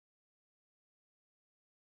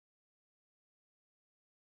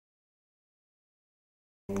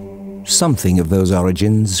Something of those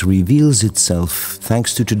origins reveals itself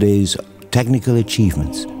thanks to today's technical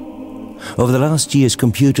achievements. Over the last years,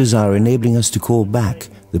 computers are enabling us to call back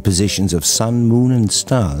the positions of sun, moon and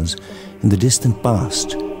stars in the distant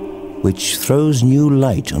past, which throws new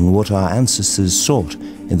light on what our ancestors sought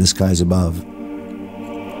in the skies above.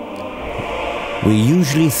 We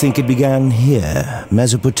usually think it began here,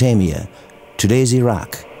 Mesopotamia, today's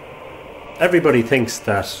Iraq. Everybody thinks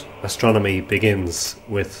that astronomy begins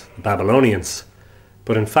with the Babylonians,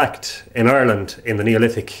 but in fact, in Ireland, in the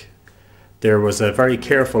Neolithic, there was a very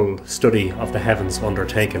careful study of the heavens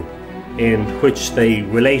undertaken, in which they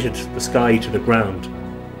related the sky to the ground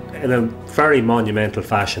in a very monumental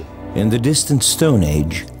fashion. In the distant Stone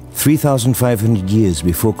Age, 3,500 years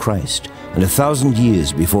before Christ and 1,000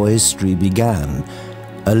 years before history began,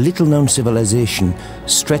 a little-known civilization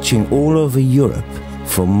stretching all over Europe,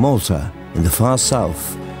 from Malta in the far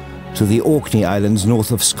south to the Orkney Islands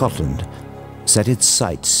north of Scotland, set its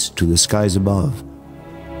sights to the skies above.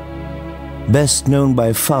 Best known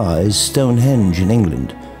by far is Stonehenge in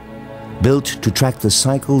England, built to track the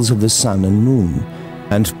cycles of the sun and moon,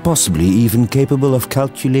 and possibly even capable of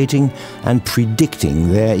calculating and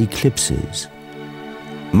predicting their eclipses.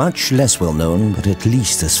 Much less well known, but at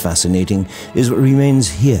least as fascinating, is what remains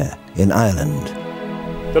here in Ireland.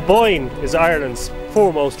 The Boyne is Ireland's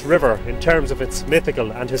foremost river in terms of its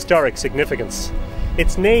mythical and historic significance.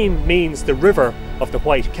 Its name means the river of the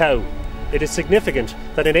white cow. It is significant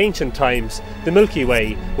that in ancient times the Milky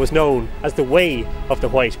Way was known as the Way of the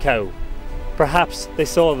White Cow. Perhaps they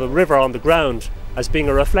saw the river on the ground as being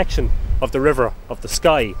a reflection of the river of the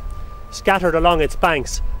sky. Scattered along its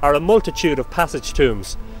banks are a multitude of passage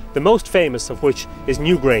tombs, the most famous of which is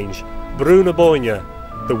Newgrange, Brúna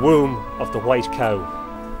Bóinne, the womb of the white cow.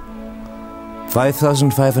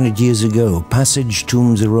 5,500 years ago, passage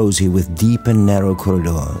tombs arose here with deep and narrow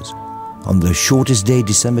corridors. On the shortest day,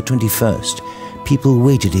 December 21st, people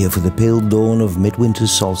waited here for the pale dawn of midwinter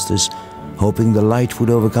solstice, hoping the light would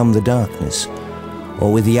overcome the darkness,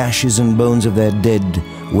 or with the ashes and bones of their dead,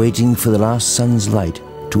 waiting for the last sun's light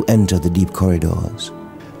to enter the deep corridors.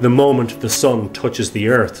 The moment the sun touches the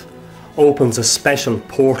earth, opens a special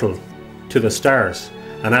portal to the stars,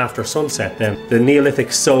 and after sunset then, the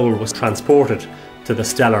Neolithic soul was transported to the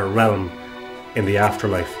stellar realm in the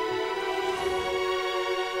afterlife.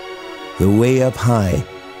 The way up high.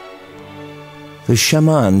 The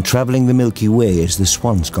shaman traveling the Milky Way is the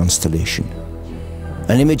Swan's constellation.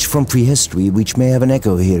 An image from prehistory which may have an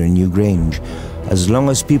echo here in Newgrange. As long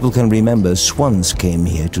as people can remember, swans came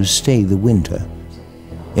here to stay the winter.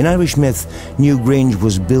 In Irish myth, Newgrange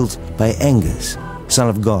was built by Angus, son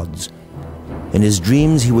of gods. In his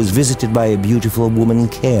dreams, he was visited by a beautiful woman,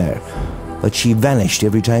 Care, but she vanished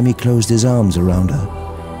every time he closed his arms around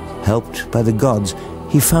her. Helped by the gods,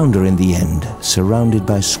 he found her in the end, surrounded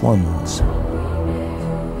by swans.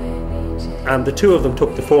 And the two of them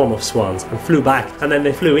took the form of swans and flew back, and then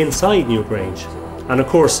they flew inside Newgrange. And of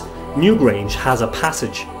course, Newgrange has a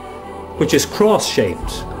passage which is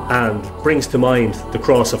cross-shaped and brings to mind the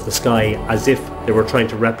cross of the sky, as if they were trying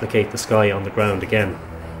to replicate the sky on the ground again.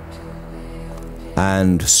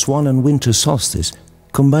 And swan and winter solstice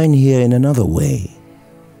combine here in another way.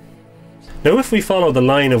 Now if we follow the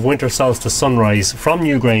line of winter solstice sunrise from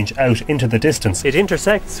Newgrange out into the distance, it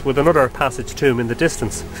intersects with another passage tomb in the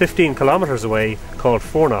distance, 15 kilometres away, called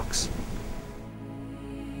Fornox.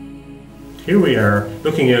 Here we are,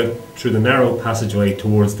 looking out through the narrow passageway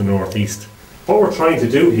towards the northeast. What we're trying to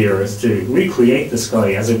do here is to recreate the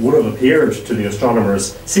sky as it would have appeared to the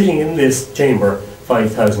astronomers sitting in this chamber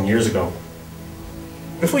 5,000 years ago.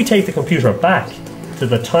 If we take the computer back to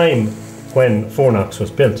the time when Fornox was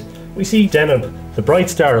built, we see Deneb, the bright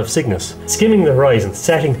star of Cygnus, skimming the horizon,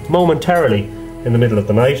 setting momentarily in the middle of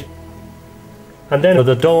the night. And then at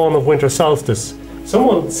the dawn of winter solstice,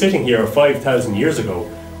 someone sitting here 5,000 years ago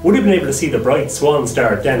would have been able to see the bright swan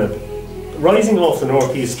star Deneb rising off the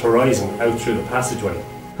northeast horizon out through the passageway,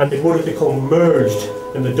 and it would have become merged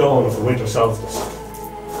in the dawn of the winter solstice.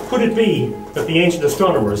 Could it be that the ancient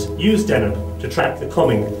astronomers used Deneb to track the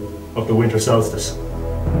coming of the winter solstice?